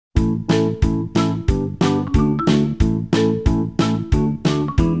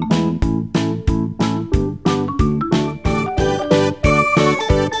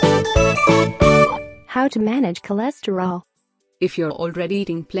How to manage cholesterol. If you're already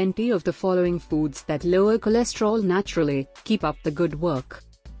eating plenty of the following foods that lower cholesterol naturally, keep up the good work.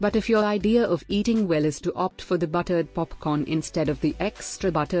 But if your idea of eating well is to opt for the buttered popcorn instead of the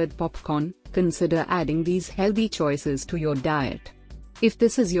extra buttered popcorn, consider adding these healthy choices to your diet. If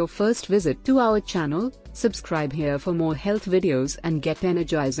this is your first visit to our channel, subscribe here for more health videos and get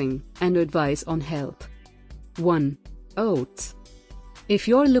energizing and advice on health. 1. Oats. If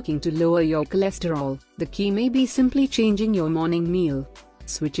you're looking to lower your cholesterol, the key may be simply changing your morning meal.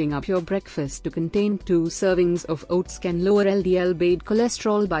 Switching up your breakfast to contain 2 servings of oats can lower LDL bad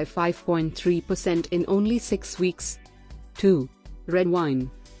cholesterol by 5.3% in only 6 weeks. 2. Red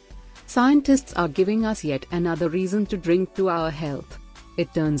wine. Scientists are giving us yet another reason to drink to our health.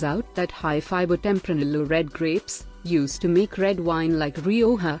 It turns out that high-fiber Tempranillo red grapes, used to make red wine like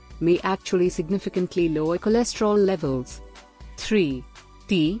Rioja, may actually significantly lower cholesterol levels. 3.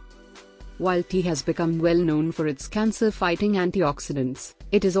 Tea. While tea has become well known for its cancer-fighting antioxidants,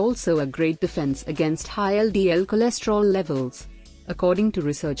 it is also a great defense against high LDL cholesterol levels. According to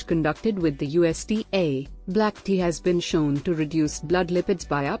research conducted with the USDA, black tea has been shown to reduce blood lipids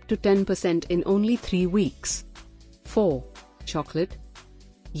by up to 10% in only 3 weeks. 4. Chocolate.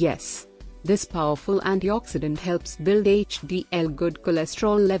 Yes, this powerful antioxidant helps build HDL good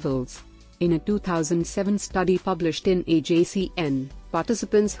cholesterol levels. In a 2007 study published in AJCN,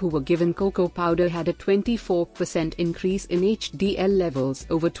 participants who were given cocoa powder had a 24% increase in HDL levels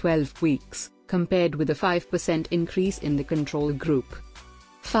over 12 weeks, compared with a 5% increase in the control group.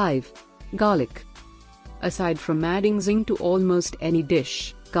 5. Garlic. Aside from adding zinc to almost any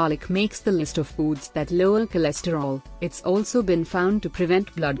dish, garlic makes the list of foods that lower cholesterol. It's also been found to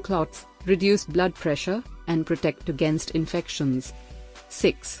prevent blood clots, reduce blood pressure, and protect against infections.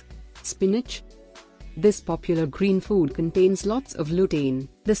 6. Spinach. This popular green food contains lots of lutein,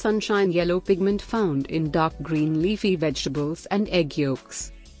 the sunshine yellow pigment found in dark green leafy vegetables and egg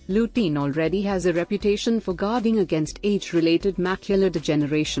yolks. Lutein already has a reputation for guarding against age-related macular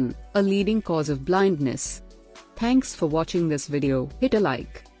degeneration, a leading cause of blindness. Thanks for watching this video. Hit a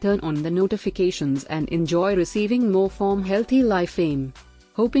like, turn on the notifications and enjoy receiving more from Healthy Life Fame.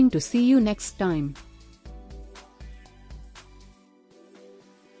 Hoping to see you next time.